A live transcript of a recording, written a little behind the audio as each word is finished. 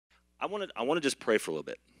I want to just pray for a little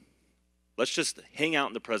bit. Let's just hang out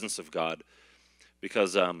in the presence of God,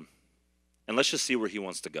 because and let's just see where He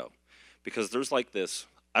wants to go, because there's like this.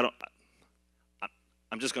 I'm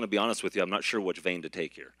just going to be honest with you. I'm not sure which vein to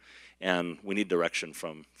take here, and we need direction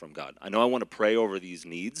from God. I know I want to pray over these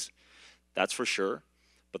needs, that's for sure,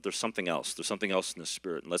 but there's something else. There's something else in the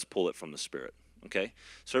Spirit, and let's pull it from the Spirit. Okay,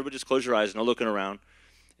 so everybody just close your eyes, no looking around,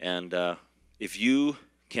 and if you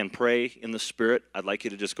can pray in the Spirit, I'd like you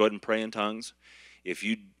to just go ahead and pray in tongues. If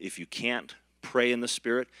you can't pray in the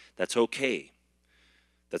Spirit, that's okay.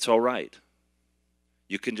 That's all right.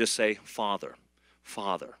 You can just say, Father,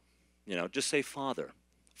 Father. Just say, Father,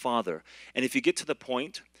 Father. And if you get to the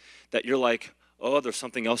point that you're like, oh, there's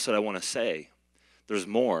something else that I want to say, there's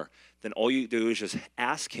more, then all you do is just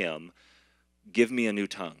ask Him, give me a new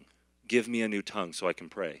tongue. Give me a new tongue so I can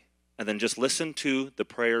pray. And then just listen to the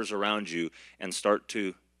prayers around you and start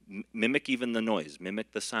to mimic even the noise,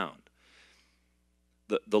 mimic the sound.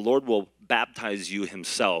 The Lord will baptize you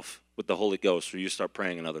Himself with the Holy Ghost, where you start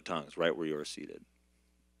praying in other tongues right where you are seated.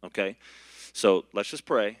 Okay? So let's just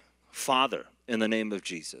pray. Father, in the name of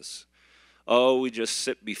Jesus, oh, we just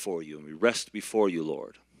sit before You and we rest before You,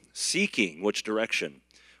 Lord, seeking which direction?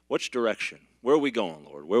 Which direction? Where are we going,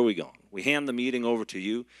 Lord? Where are we going? We hand the meeting over to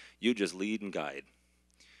You. You just lead and guide.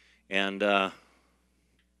 And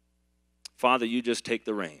Father, You just take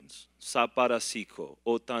the reins. Saparasiko,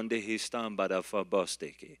 otande histambada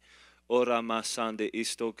fabosteke, ora masande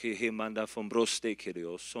istoke hemanda fombrosteke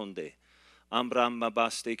o sonde, ambramba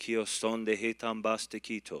bastekio sonde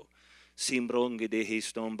hetambastekito, simbronge de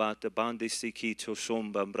histombata bandestekito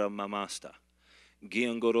somba bramamasta,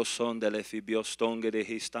 giangoro sonde le fibiostonge de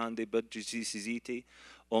histande budgisisiti,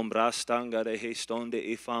 ombrastanga de histonde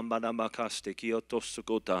ifambada makaste kio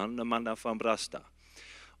tosukotan manda fambrasta.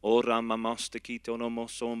 Ora mamastekito no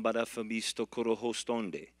mosombada fabisto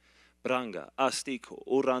korohostonde. Branga, astiko,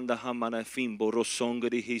 oranda hamana fimbo rosonga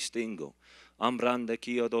de histingo. Ambranda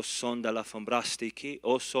kio do sonda la fambrastiki,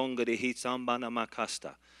 o songa de hitsambana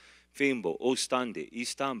makasta. Fimbo, ostande,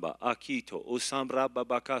 istamba, akito, o sambraba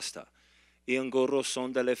bakasta. Iangoro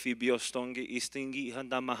sonda le fibiostonge istingi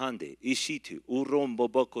handamahande. Ishitu,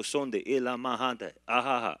 urombo boko sonde ela mahande.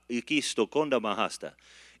 Ahaha, ikisto konda mahasta.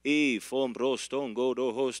 E fombro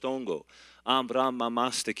do hostongo, ambrama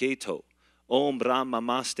masteketo, ombrama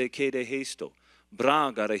mastekede hesto,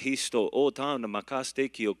 braga rehisto, otana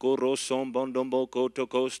makastekio, goro son bondombo koto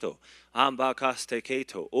costo,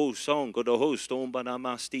 ambakasteketo, o son godo hosto,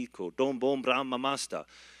 umbanastico, dombom brama masta,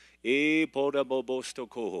 e podabo bosto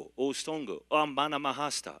koho, o stongo, ambana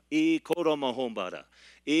mahasta, e koromo hombara,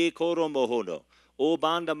 e koromo hono. O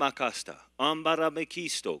banda makasta, ambara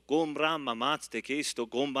mekisto, gombrama matste kesto,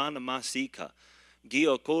 gombana masika,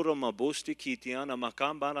 gio koro mabosti kitiana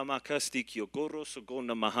makambana makasti kio koro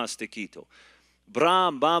sogona mahaste kito.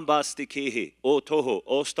 Bram bambasti kehe, o toho,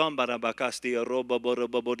 o stambara bakasti, roba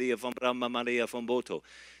borobodia from Brahma Maria from Boto,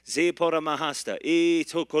 ze pora mahasta, e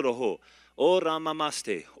tokoroho. O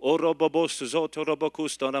ramamaste, o robobosto, zoto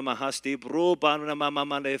robocusto ramahasti, bro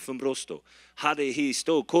banamamane fumbrosto, hade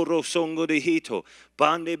histo, coro songo de hito,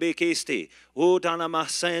 bande bekeste, o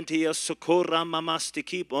danamasantia socorra mamasti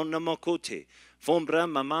keep on namakote, fombra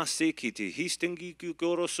mamasti kiti, histingi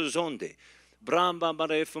goro sozonde, bramba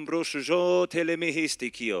bare fumbroso jo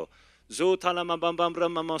telemehistikio. Zo talamabambam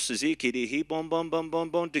mamosiki de he bom bom bom bom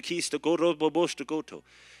bom de kista goro bobosto goto.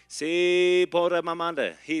 Se pora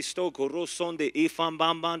mamanda, histo koro sonde ifam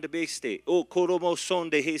bamban de beste, o koromo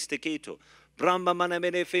sonde hesteketo, bramba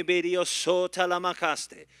manamene feberio so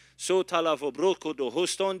talamakaste, so talavobroko do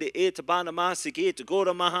hostonde et banamasikit,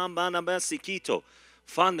 gora maham banamasikito,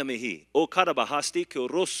 fandamihi, o karabahastiko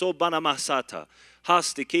rosso banamasata,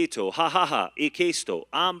 hastiketo, ha ha ha, ikesto,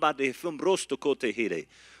 amba de fumbrosto kote hire.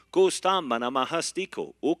 Gostamba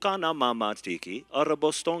namahastiko, ukana mamatiki,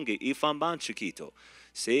 arabostongi ifamban chiquito.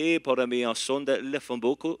 Se por mi sonda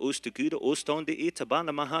lefamboko ustukuda ostonde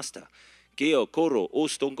itabana mahasta. Geo koro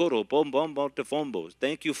ostongoro bom bom bom de fombo.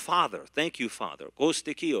 Thank you, Father. Thank you, Father.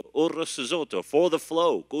 Gostikio orosozoto for the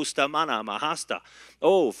flow. Gostamana mahasta.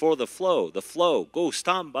 Oh, for the flow, the flow.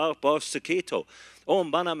 Gostamba bostikito.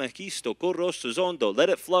 Ombana mekisto korosozondo. Let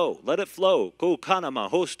it flow. Let it flow. Go kanama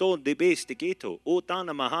hoston de bestikito.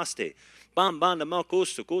 Otana mahaste. Bam bam the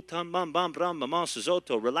makosto go tam bam bam bram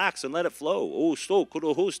mamasazoto. Relax and let it flow. Oh sto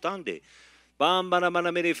kuro hostande. Bam bam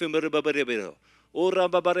bam mene fumberibabiribiro. Ora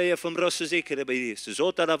babaria from Rossazekere,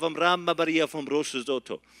 Zota from Ramba Baria from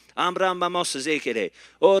Rossazoto, Ambram Mamosazekere,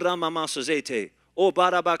 O Ramamasazete, O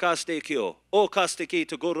Barabacastekio, O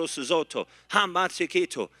Castekito Gorosazoto,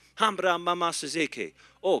 Hambatsekito, Hambram Mamasazeke,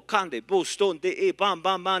 O Kande Boston de E Bam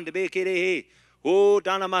Bam Bam de Bekere, O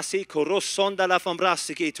danamasiko rosonda la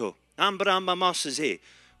fambrasikito. Ambramba masaze.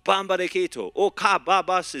 Bambareketo. O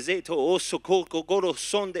kababa sezeto. O soko goro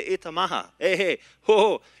sonde itamaha. Ehe.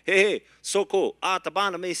 Ho. Hehe. Soko.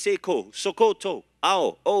 Atabana me seko. Sokoto.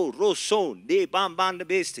 Ao. O roson. De bambanda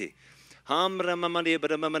beste. Hamra mamade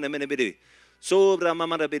bramamana menebidi. Sobra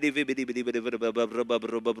mamada bidi bidi bidi bidi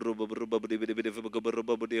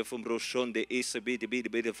from roshon de isa bidi bidi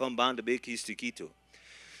bidi from banda bekis tikito.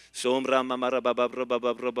 Sombra mamara baba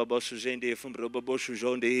roba boshu jende from roba boshu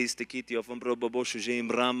jonde is tikito from roba boshu jem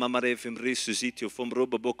ram mamare from risusitio from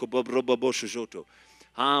roba boko roba boshu joto.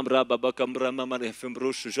 Ambra baba cambra mamare from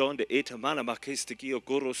roshu jonde eta mana makistikio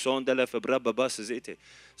goro son de la febra babasete.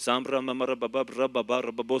 Sambra mamara baba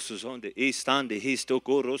raba bosu zonde e stande histo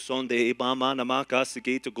goro sonde e bamana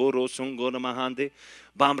makasigito goro sungona mahande.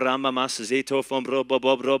 Bamra mamasazeto from roba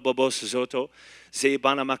bosu zoto.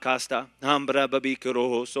 Zebana makasta, Hambra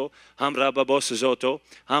babikorohoso, Hambra babosazoto,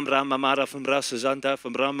 Hambra mamara from rasazanta,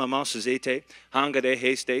 from Rama masazete, Hangade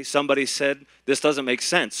heste. Somebody said, this doesn't make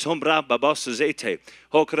sense. Humbra babosazete.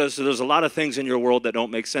 Hokras, there's a lot of things in your world that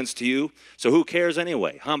don't make sense to you, so who cares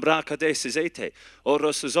anyway? Hambra kadesizete,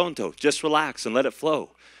 orosazonto. Just relax and let it flow.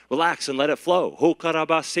 Relax and let it flow.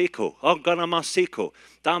 Hokarabaseko, Hoganamaseko,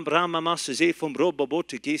 Dambrama masaze from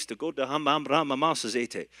robobotikis to go to Hambra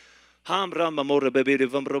masazete. Hambra mamora bebiri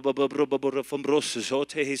vambra from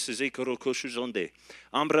rosazote hisizikoro koshuzonde.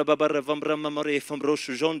 Ambra babara vambra mamore from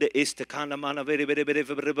rosuzonde istakana mana very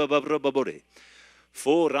babore.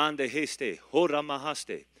 Forande heste,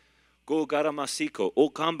 horamahaste. Go garamasiko, o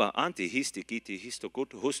kamba anti histikiti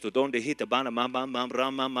histokoto husto donde hitabana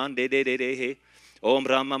mamrama mande de he.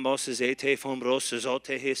 Ombrama mosazete from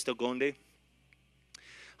rosazote histogonde.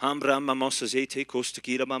 Hambrama mosazete,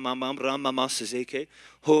 kostakira mamambrama mosazeke,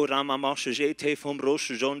 ho rama mosazete from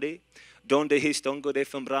rosujonde, donde histongo de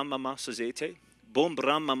from brama mosazete, bom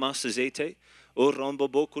brama mosazete, o rombo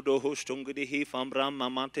boku do hostongo de he from brama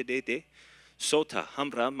mante de, sota,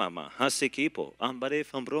 hambrama, hasekipo, ambare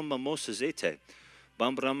from broma mosazete.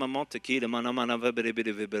 Bambrama montekida manamana vebere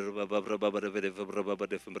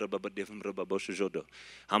jodo.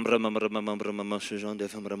 Hambra mamra moshujon de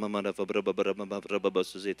from ramamana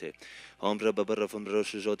fabrababasuzete. Hombra babara from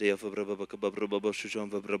roshujote of bababoshujon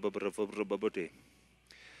vabrababote.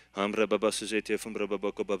 Hambra babasuzete from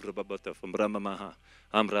rababoko babrabata from Ramamaha.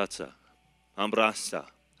 Hambrasta.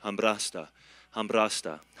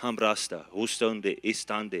 Hambrasta, ustonde,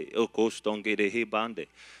 istande, okostonge de hebande,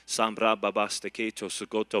 sambra babasta keto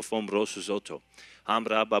sugoto from rosuzoto,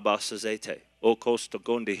 hambra babasa zete,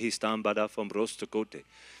 okostogonde histambada from rostokote,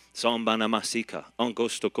 sombana masika,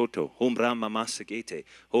 ongostokoto, humbra mamasagete,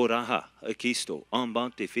 horaha, akisto,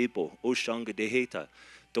 ambante fibo, ushanga de heta,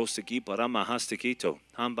 Dosagi parama hastikito,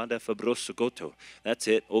 hambanda fabrosugoto. That's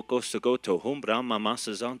it. Okosugoto, humbrama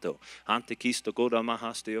masazanto, antikisto goda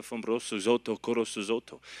mahastio from rosuzoto,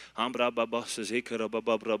 korosuzoto, hambra babasazekara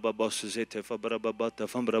babababasazete fabrababata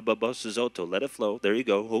from babasazoto. Let it flow. There you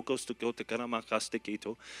go. Okostugoto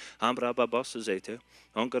karamakastikito, hambra babasazete,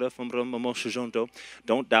 ongara from romamosujonto.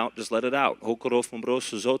 Don't doubt, just let it out. Hokoro from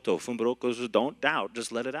rosuzoto, from brokos, don't doubt,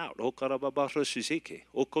 just let it out. Hokarababasazeke,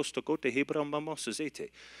 okostugote hibramamosazete.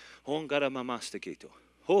 Hongara mamastakito.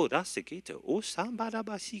 Ho rastakito. O sambara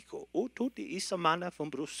basiko. O tuti isamana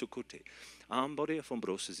from brusukute. Ambore from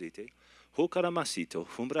brosazete. Ho karamasito.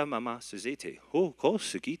 Fumbra mamasazete. Ho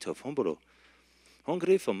kosukito fumbro.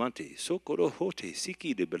 Hongre famante. Sokoro hote.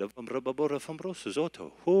 Siki de bela from rababora from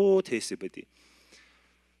brosazoto. Ho tesibeti.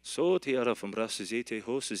 So tiara from brasazete.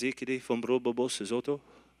 Ho sazekide from brobabosazoto.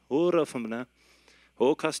 Ora from na.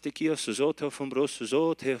 O castikia suzoto from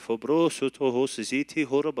brosuzote for brosuto hosiziti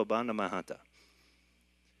horababana mahata.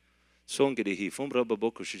 Songedi he from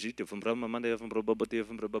Rababoko Shiziti from Ramamanda from Rababati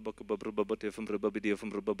from Rababaka Bababati from Rababidi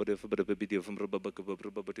from Rababadi from Rababidi from Rababaka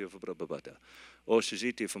Bababati from Rababata. O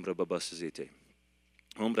Shiziti from Rababasizete.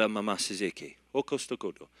 Umbra Mamasizeke. O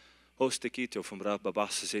Costocodo. Hostekito from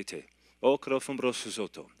Rababasizete. Okra from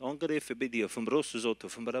Brosuzoto. Ongare Fabidia from Brosuzoto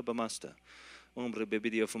from Rabamasta. Ombre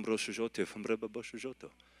bebidia from broshujote from rebaboshujoto.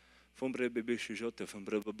 From rebaboshujote from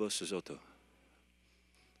rebaboshujoto.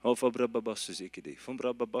 O from rebabosuzikidi. From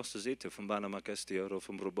rebabosuzite from Banamacastio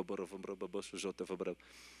from Robaboro from rebaboshujote from Brab.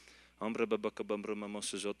 Ombre babacabambra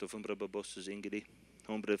mamoshujote from rebabosuzingidi.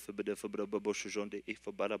 Ombre febide from rebaboshujonde if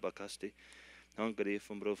for Barabacasti. Hungary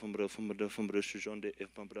from broshujonde if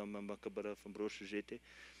from Bramacabara from broshujete.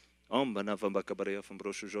 Ombana from Bacabaria from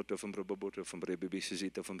Broshujoto from Rababoto from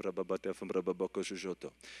Rebibisita from Rababata from Rababoko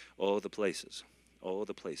Shujoto. All the places. O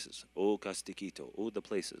Castiquito, all the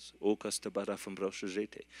places. O Castabara from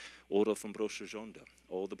Broshujete. Oro from Broshujonda.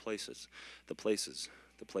 All the places.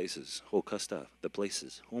 the places, O Casta, the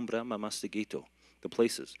places, Umbra Mamastigito, the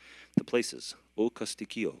places, O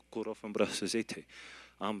Castikio, Koro from Brasazete,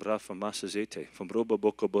 Ambra from Masazete, from Roba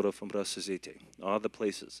Bocobora from Brasazete, all the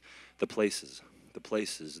places, the places, the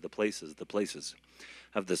places, the places, the places.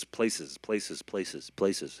 Have this places, places, places,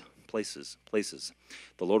 places, places, places.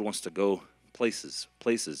 The Lord wants to go places,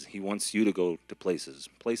 places. He wants you to go to places,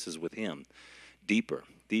 places with Him. Deeper,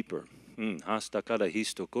 deeper. Hastakara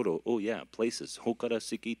histokoro. Oh yeah, places. Hokara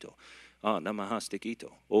sikito.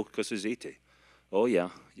 Namahastikito. Oh kasizite. Oh yeah,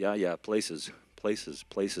 places, places,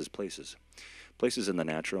 places, places. Places in the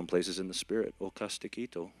natural and places in the spirit. O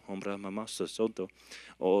castikito, ombra mamasa sonto,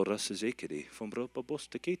 o rasizekiri, fombro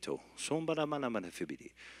babostikito, sombara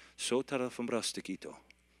manamanafibidi, sotara fombrastikito,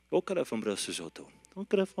 okara fombrasazoto,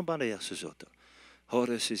 okara fombarayasizoto,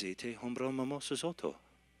 horesizete, ombra mamosazoto.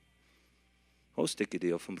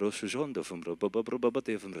 Hostikidio fombrosazondo, fombro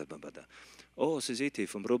babababate fombrebabada. Oh, sizete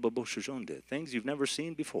fombro baboshajonde, things you've never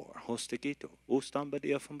seen before. Hostikito,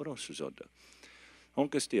 ustambadia fombrosazondo.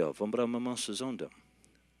 Onkastio, fombra mamasazonda.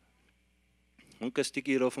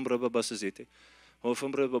 Onkastikiro, fombra babasazete. O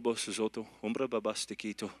fombra babosazoto, fombra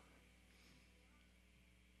babastikito.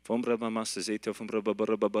 Fombra mamasazete, fombra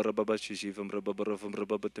babarababababachizi, fombra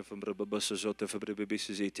babate, fombra babasazote, fombra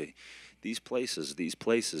babisazete. These places, these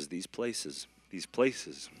places, these places, these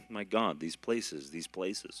places, my God, these places, these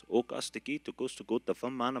places. Okastikito, kostogota,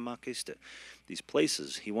 famana makiste. These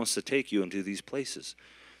places, He wants to take you into these places.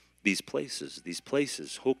 These places,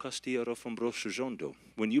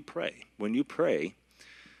 when you pray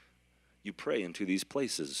into these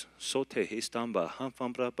places. Sote hestamba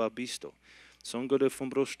hanfambra babisto. Songode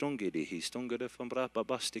fombrostongede histongede fambra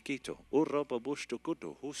babastikito. Ora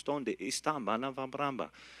babustokuto, hustonde istamba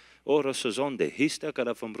navambramba. Ora sazonde,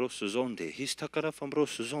 histakara fombrosazonde, histakara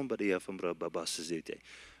fombrosazombadia fambra babasazete.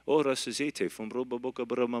 Ora sazete, fombro baboka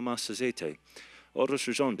bramamasazete. Ora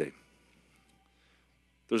sazonde.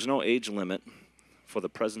 There's no age limit for the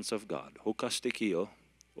presence of God. Hokastikio,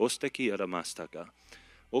 ostekia ramastaka,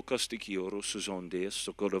 okastikio rosuzonde,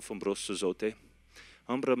 sokora fombrosazote,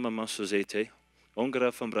 umbra mamasazete,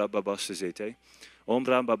 ongra fombra babasazete,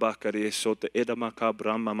 ombra babakari sote edamaka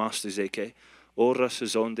bram mamastazeke, ora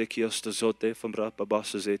sazonde kiostazote fombra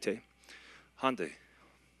babasazete, hande,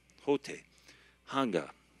 hote,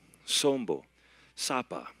 hanga, sombo,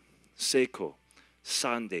 sapa, seko,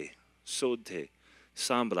 sande, sote,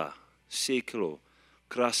 Sambra, Sikro,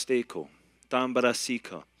 Krasteco,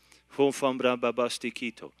 Tambarasika, Fofambra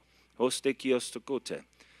babastikito, Ostekiostocote,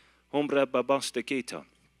 Hombra babastikita,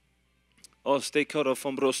 Ostekora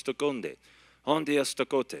fombrostoconde,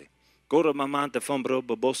 Hondiastocote, Gora mamanta fombro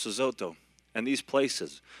babosazoto. And these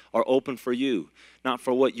places are open for you, not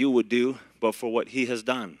for what you would do, but for what He has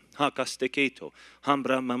done. Hakasteketo,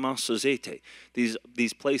 Hambra mamasazete.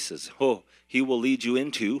 These places, He will lead you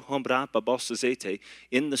into Hombra babosazete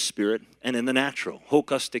in the spirit and in the natural.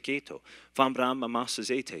 Hokasteketo, Fambra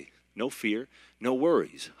mamasazete. No fear, no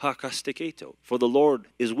worries. Hakasteketo. For the Lord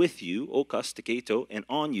is with you, okasteketo, and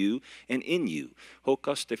on you and in you.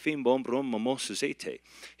 Hokastefim brom mamosazete.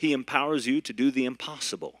 He empowers you to do the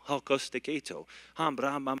impossible. Hakasteketo.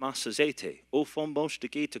 Hambra mamasazete. O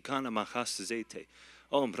fomboshteketo kana mahasazete.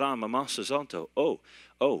 Ombra mamasazonto.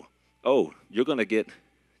 You're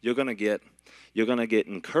gonna get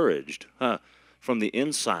encouraged, from the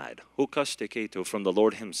inside. Hokasteketo, from the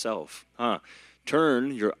Lord Himself.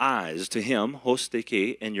 Turn your eyes to Him,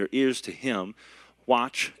 hosteke, and your ears to Him.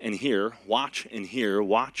 Watch and hear, watch and hear,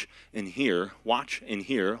 watch and hear, watch and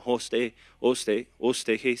hear, hoste,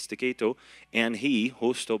 hesteketo, and He,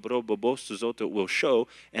 hosto brobobostozoto, will show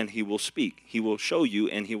and He will speak. He will show you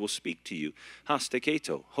and He will speak to you.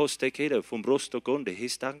 Hasteketo, hosteketo, fumbrostokonde,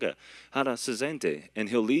 histanga, harasazente, and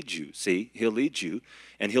He'll lead you. See, He'll lead you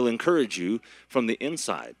and He'll encourage you from the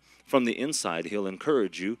inside. From the inside, He'll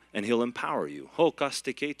encourage you and He'll empower you. Ho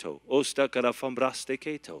casticato, ostakara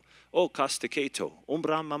fombrasticato, o casticato,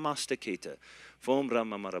 umbra mamasticata, fombra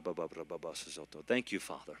mamarababababasazoto. Thank you,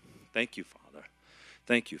 Father. Thank you, Father.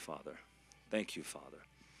 Thank you, Father. Thank you, Father.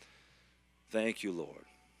 Thank you, Lord.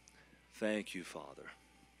 Thank you, Father.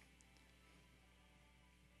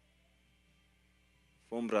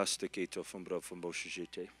 Fombrasticato, fombra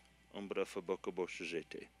fomboshijete, umbra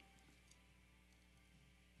fabokoboshijete.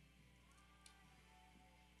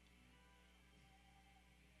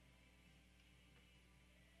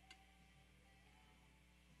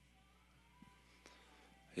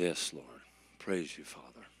 Yes, Lord. Praise you,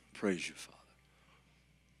 Father. Praise you, Father.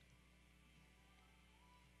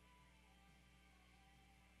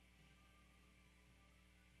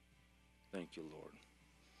 Thank you, Lord.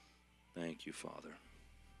 Thank you, Father.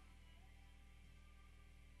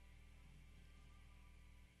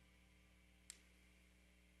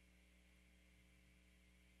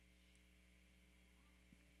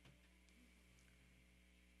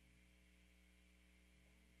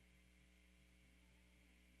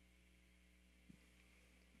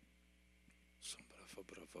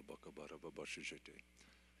 fabra fabaka bara babashijete.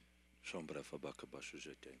 Shombra fabaka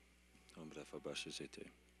bashijete. Ombra fabashijete.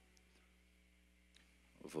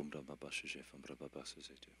 Vombra babashije, fombra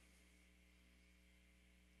babasizete.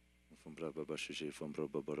 Fombra babashije, fombra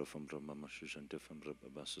babara, fombra mamashijante, fombra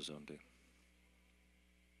babasizonde.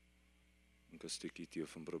 Gastikitio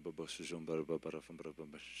fombra babashijombar babara, fombra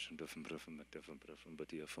babashijante, fombra famate, fombra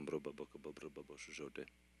fambatia, fombra babaka babra babashijote.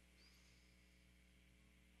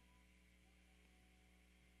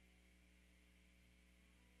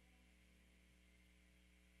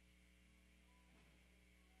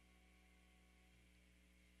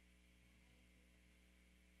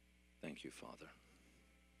 Thank you, Father.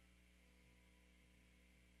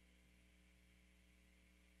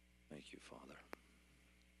 Thank you, Father.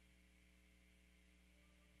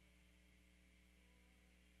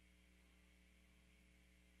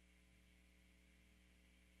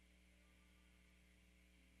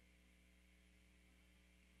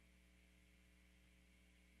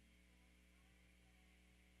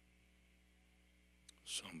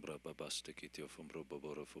 Sombra babastikitio fombra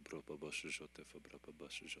babara, fombra babashijote, fombra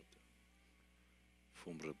babashijote.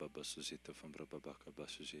 Fombra babasizite, fombra babaka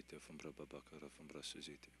basizite, fombra babakara, fombra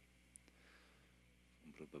sizite.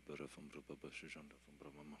 Fombra babara, fombra babashijanda, fombra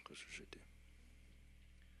mamaka sizite.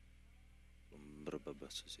 Fombra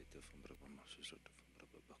babasizite, fombra mamashijota, fombra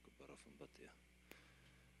babaka bara, fombatia.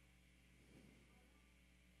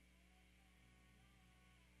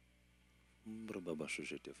 Fombra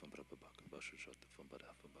babashijite, fombra babaka bashijota,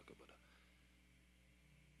 fombra fombaka bara.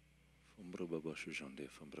 Fombra babashijande,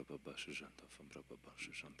 fombra babashijanta, fombra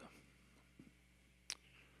babashijanta.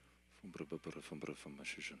 Fombra babara, fombra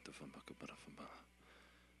famashijanta, fombaka bara, fombara.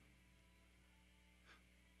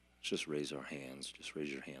 Just raise our hands. Just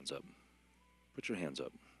raise your hands up. Put your hands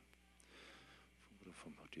up.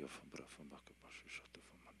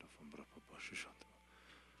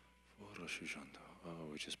 Oh,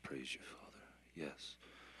 we just praise you, Father. Yes.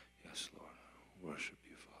 Yes, Lord. Worship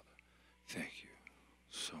you, Father. Thank you.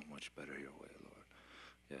 So much better your way, Lord.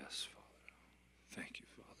 Yes, Father. Thank you,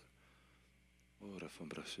 Father.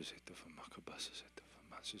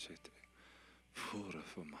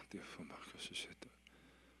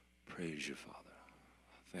 Praise you, Father.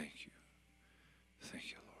 Thank you.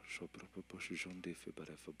 Thank you, Lord.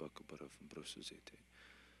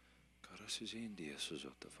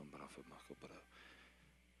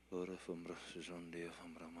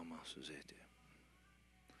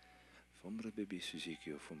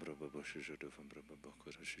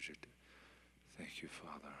 Thank you,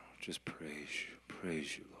 Father. Just praise you.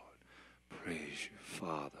 Praise you, Lord. Praise you,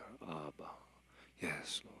 Father. Abba.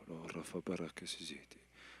 Yes, Lord.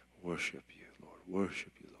 Worship you, Lord.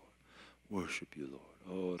 Worship you, Lord. Worship you, Lord.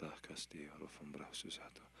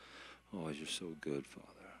 Oh, you're so good,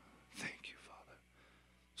 Father. Thank you, Father.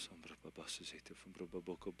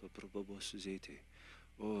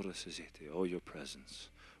 Oh, your presence.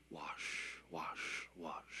 Wash, wash,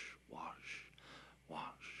 wash, wash,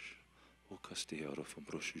 wash. O Castiero from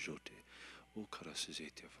Broshujote. O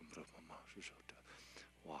Carasizete from Brahmashujota.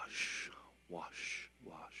 Wash, wash,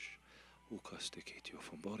 wash. O Casticatio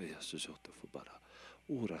from Borea Suzota for Bara.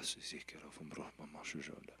 Uras Zikera from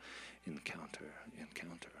Brahmashujota. Encounter,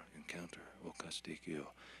 encounter, encounter. O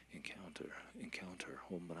Casticio. Encounter, encounter.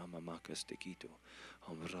 Hom Brahma Casticito.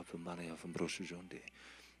 Hom Rapamaria from Broshujonde.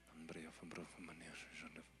 Ambrea from Brahmania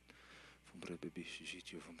Sujanda. From Brebabi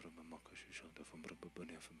Shitio from Brahmashujota. From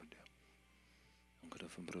Brahmania from Madame. Ungara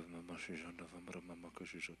from Brahma Mashujanda from Brahma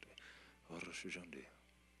Makashujote, or Shujande,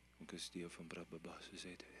 Unkastia from Brabba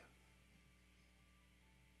Basizete.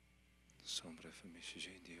 Sombre from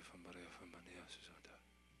Mishijindia from Maria from Mania Suzata.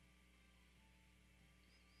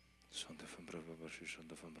 Sonde from Brabba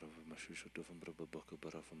Bashujanda from Brabba Mashujota from Brabba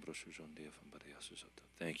Bakabara from Broshujandia from Maria Suzata.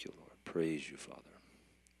 Thank you, Lord. Praise you, Father.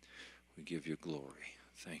 We give you glory.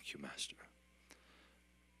 Thank you, Master.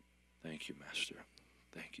 Thank you, Master.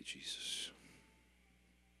 Thank you, Jesus.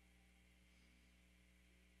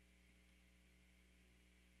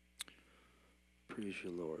 Praise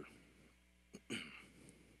you, Lord.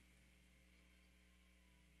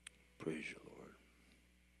 Praise you, Lord.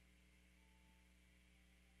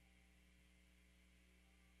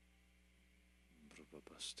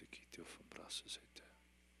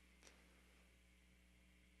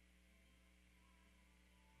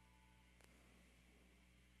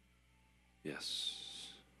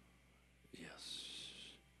 Yes. Yes.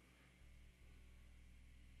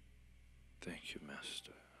 Thank you,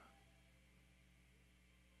 Master.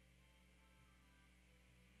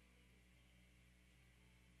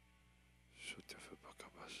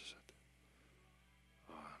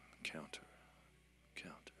 Counter,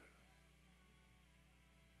 counter.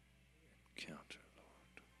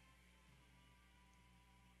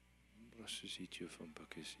 Rasisitio from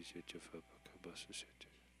Bakisitio from Bakabasisitio.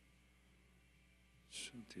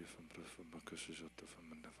 Suntia from Brafamakusota from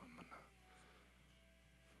Manavamana.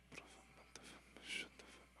 Brafamanta from Shunta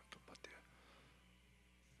from Makabatia.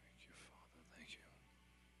 Thank you, Father. Thank you.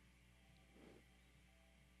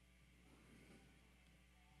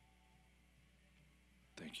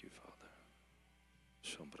 Thank you, Father.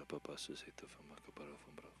 Sombra Babasisita from Makabara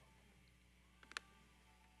from Brava.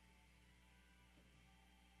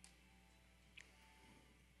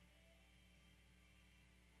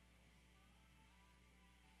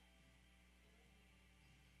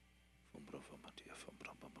 Matia from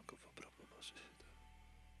Brabamaka for Brababasita.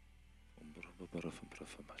 From Brababara from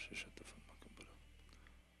Brafamashata from Makabara.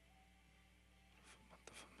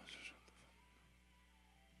 Manta from Mashata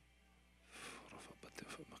from Rafabate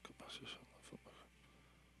from Makabasha from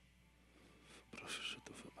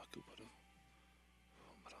Brashata from Makabara.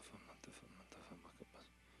 From Brafamanta from Manta from Makabas.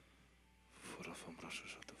 For a from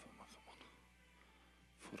Brashata from Makamana.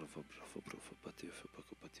 For a Brafabatia for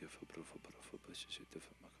Bakapatia for Brafabasita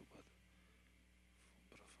from Makabata.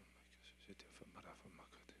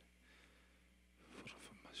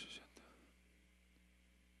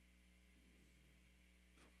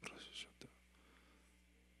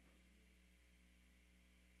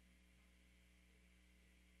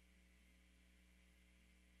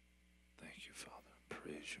 Thank you, Father.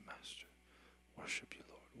 Praise you, Master. Worship you,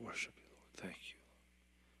 Lord. Worship you, Lord. Thank you, Lord.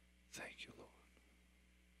 Thank you, Lord.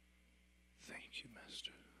 Thank you,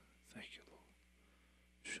 Master. Thank you, Lord.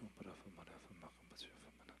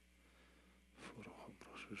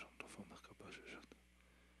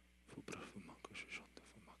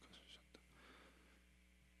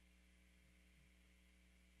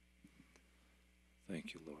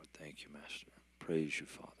 Thank you, Lord. Thank you, Master. Praise you,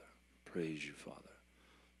 Father. Praise you, Father.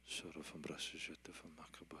 Sora from Brasijata from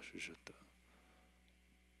Makabashijata.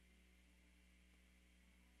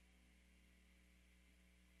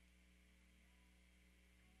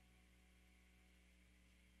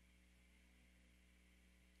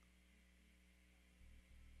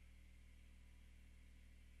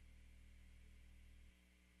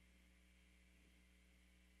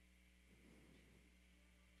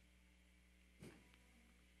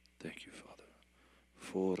 Thank you, Father.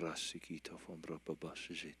 For Rasikita from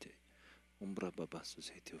Brababashijete.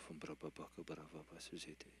 Umbrababasizete from Brababaka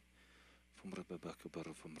Baravabasizete. From Brababaka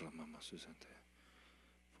Bara from Ramamasuzante.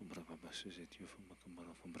 From Brababasizete from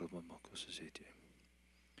Makamara from Brabamakusizete.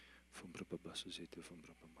 From Brababasizete from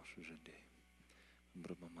Brabamasuzande. From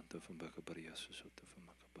Brabamanta from Bakabariasusota from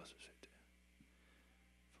Makabasizete.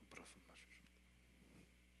 From Brafamashuzanda.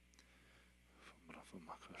 From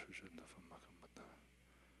Brafamakashuzanda from Makamata.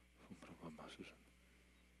 From Brabamasuzanda.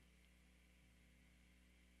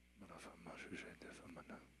 Brafamashuzande from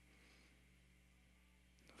Mana.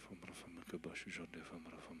 From Brafamakabashuzande from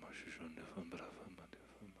Brafamashuzande from Brafamade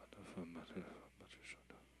from Brafamade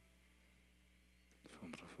from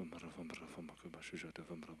Brafamara from Brafamakabashuzande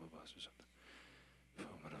from Brababasuzanda.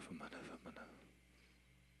 From Brafamada from Mana.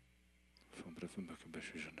 From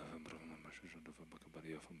Brafamakabashuzanda from Brafamashuzanda from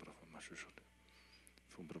Makabaria from Brafamashuzanda.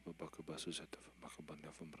 From Brababakabasuzanda from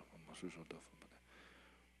Makabania from Brafamashuzanda from Mana.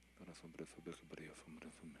 From Brafabakabaria from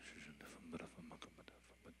Brafamashuzanda from Brafamakabada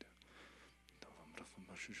from Mada. From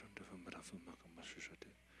Brafamashuzanda from Brafamakamashuzade.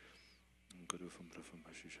 Guru from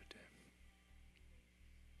Brafamashuzade.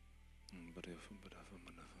 Baria from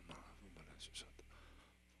Brafamana from Brafamashuzada.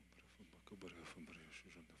 From Brafamakabaria from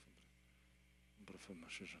Brafamashuzanda from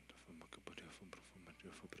Brafamashuzanda from Makabaria from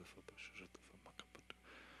Brafamadia from Brafamashuzada from Makabada.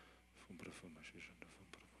 From Brafamashuzanda from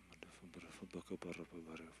Brafamada from Brafabakabara from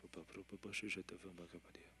Brafamashuzada from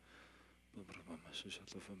Makabadia. From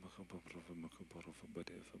Brafamashuzada from Makabara from Makabara from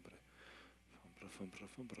Badia from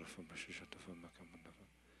Brafamashuzada from Makamana.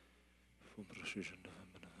 From Brashuzanda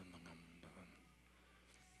from Manamana.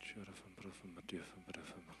 Shara from Brafamadia from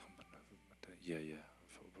Brafamakamana. Yeah.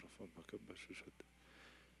 From Brafamakabazushada.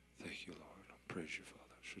 Thank you, Lord. Praise you,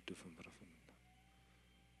 Father. Shudda from Brafamana.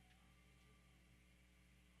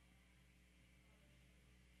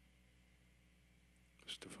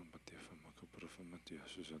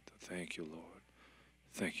 Thank you, Lord.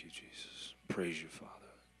 Thank you, Jesus. Praise you,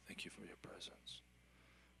 Father. Thank you for your presence.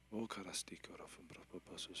 O Karastikara from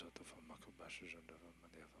Brababasuzata from Makabashujanda from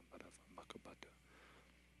Madia from Bada from Makabata.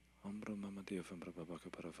 Ambra Mamadia from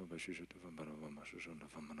Brababaka from Bashujata from Baravamashujanda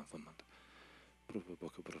from Manavamata.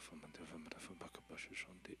 Brababaka from Madia from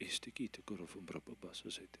Bakabashujanda. Istikita Guru from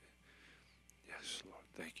Brababasuzete. Yes, Lord.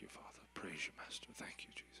 Thank you, Father. Praise you, Master. Thank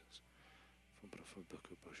you, Jesus. From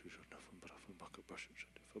Brafabaka Bashujanda from Brafabaka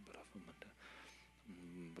Bashujanda from Brafamanda.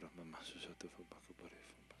 Brahma Masuzata from Bakabare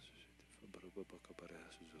from Basuzete from Brababaka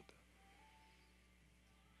Barasuzota.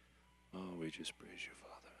 we just praise you,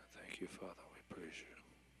 Father. Thank you, Father. We praise you.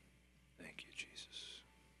 Thank you, Jesus.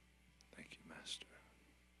 Thank you, Master.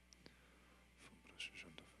 Thank you, Father.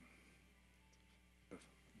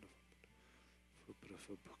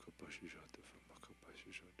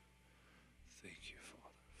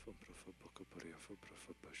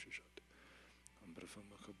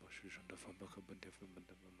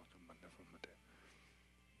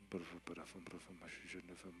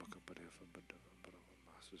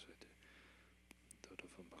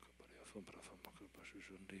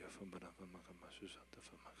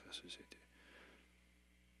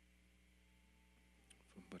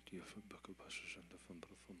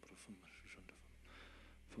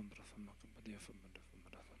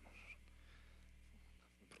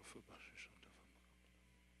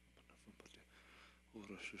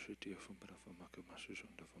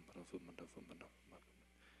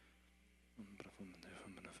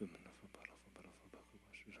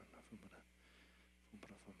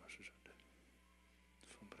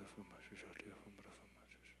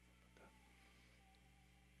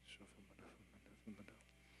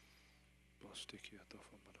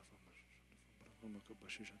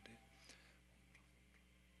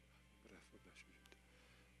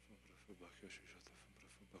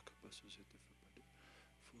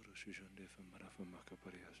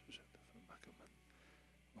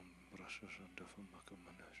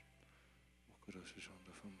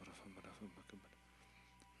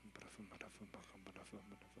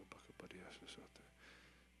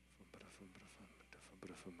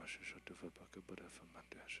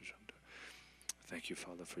 Thank you,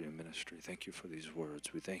 Father, for your ministry. Thank you for these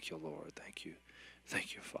words. We thank you, Lord. Thank you.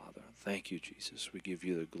 Thank you, Father. Thank you, Jesus. We give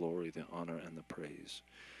you the glory, the honor, and the praise.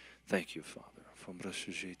 Thank you, Father.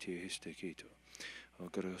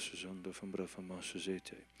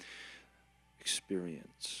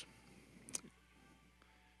 Experience.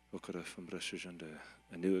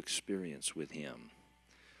 A new experience with Him.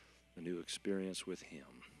 A new experience with Him.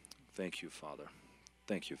 Thank you, Father.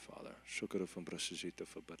 Thank you, Father.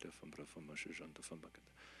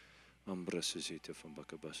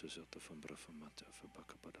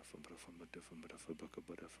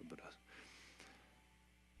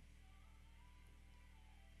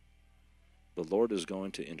 The Lord is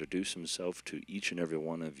going to introduce Himself to each and every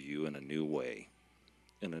one of you in a new way.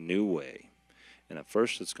 In a new way. And at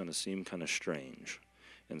first it's going to seem kind of strange.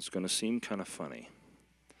 And it's going to seem kind of funny.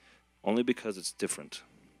 Only because it's different.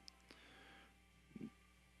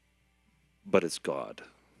 But it's God.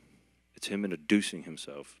 It's Him introducing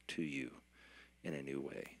Himself to you in a new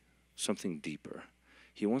way. Something deeper.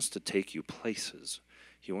 He wants to take you places.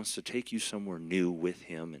 He wants to take you somewhere new with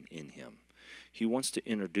Him and in Him. He wants to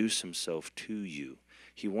introduce Himself to you.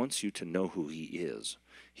 He wants you to know who He is.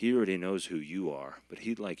 He already knows who you are, but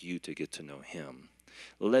He'd like you to get to know Him.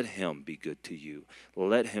 Let Him be good to you.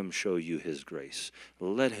 Let Him show you His grace.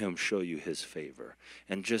 Let Him show you His favor.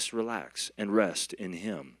 And just relax and rest in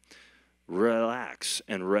Him. Relax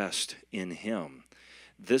and rest in Him.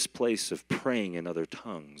 This place of praying in other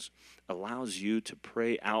tongues allows you to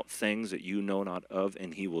pray out things that you know not of,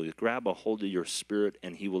 and He will grab a hold of your spirit,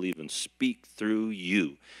 and He will even speak through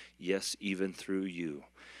you. Yes, even through you.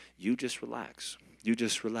 You just relax. You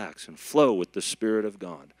just relax and flow with the Spirit of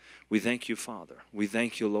God. We thank you, Father. We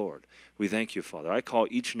thank you, Lord. We thank you, Father. I call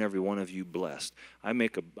each and every one of you blessed.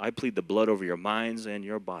 I plead the blood over your minds and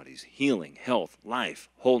your bodies. Healing, health, life,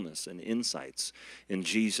 wholeness, and insights in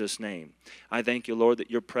Jesus' name. I thank you, Lord,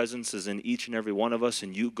 that your presence is in each and every one of us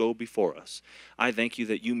and you go before us. I thank you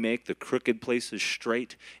that you make the crooked places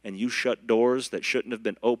straight and you shut doors that shouldn't have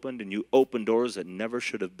been opened and you open doors that never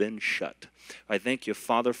should have been shut. I thank you,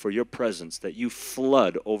 Father, for your presence, that you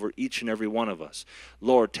flood over each and every one of us.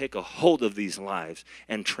 Lord, take a hold of these lives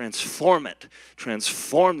and transform it.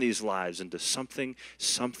 Transform these lives into something,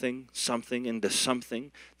 into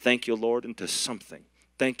something. Thank you, Lord, into something.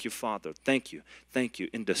 Thank you, Father. Thank you,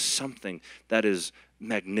 into something that is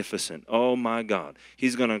magnificent. Oh, my God.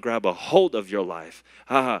 He's going to grab a hold of your life,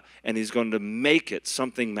 and He's going to make it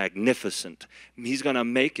something magnificent. He's going to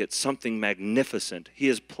make it something magnificent. He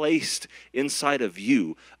has placed inside of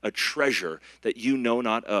you a treasure that you know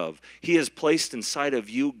not of. He has placed inside of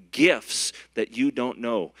you gifts that you don't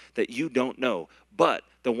know, But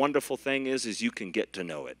the wonderful thing is you can get to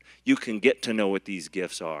know it. You can get to know what these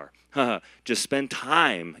gifts are. Just spend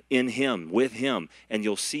time in Him, with Him, and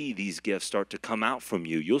you'll see these gifts start to come out from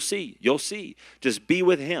you. You'll see. Just be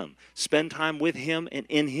with Him. Spend time with Him and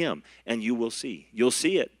in Him, and you will see. You'll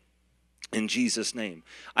see it in Jesus' name.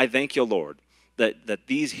 I thank you, Lord, that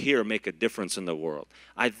these here make a difference in the world.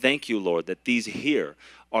 I thank you, Lord, that these here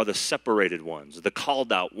are the separated ones, the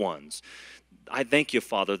called out ones. I thank you,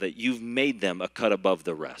 Father, that you've made them a cut above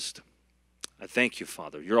the rest. I thank you,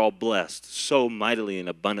 Father. You're all blessed, so mightily and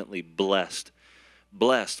abundantly blessed.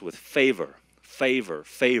 Blessed with favor, favor,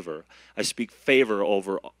 favor. I speak favor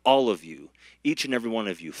over all of you, each and every one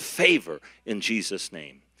of you. Favor in Jesus'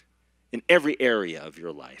 name, in every area of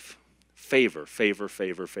your life. Favor, favor,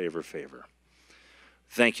 favor, favor, favor.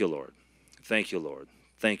 Thank you, Lord. Thank you, Lord.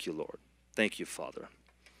 Thank you, Lord. Thank you, Father.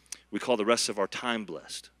 We call the rest of our time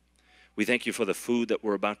blessed. We thank you for the food that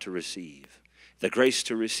we're about to receive, the grace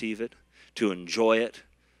to receive it, to enjoy it.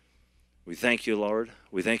 We thank you, Lord.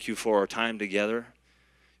 We thank you for our time together.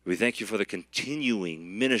 We thank you for the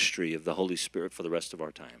continuing ministry of the Holy Spirit for the rest of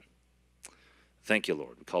our time. Thank you,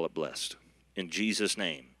 Lord. We call it blessed. In Jesus'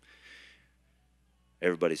 name.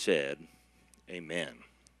 Everybody said, amen.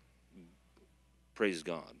 Praise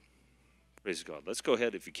God. Praise God. Let's go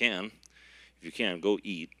ahead if you can. If you can, go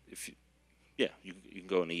eat. You can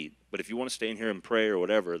go and eat. But if you want to stay in here and pray or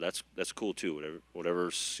whatever, that's cool too. Whatever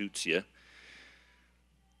suits you.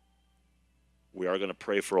 We are going to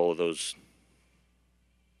pray for all of those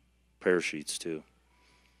prayer sheets too.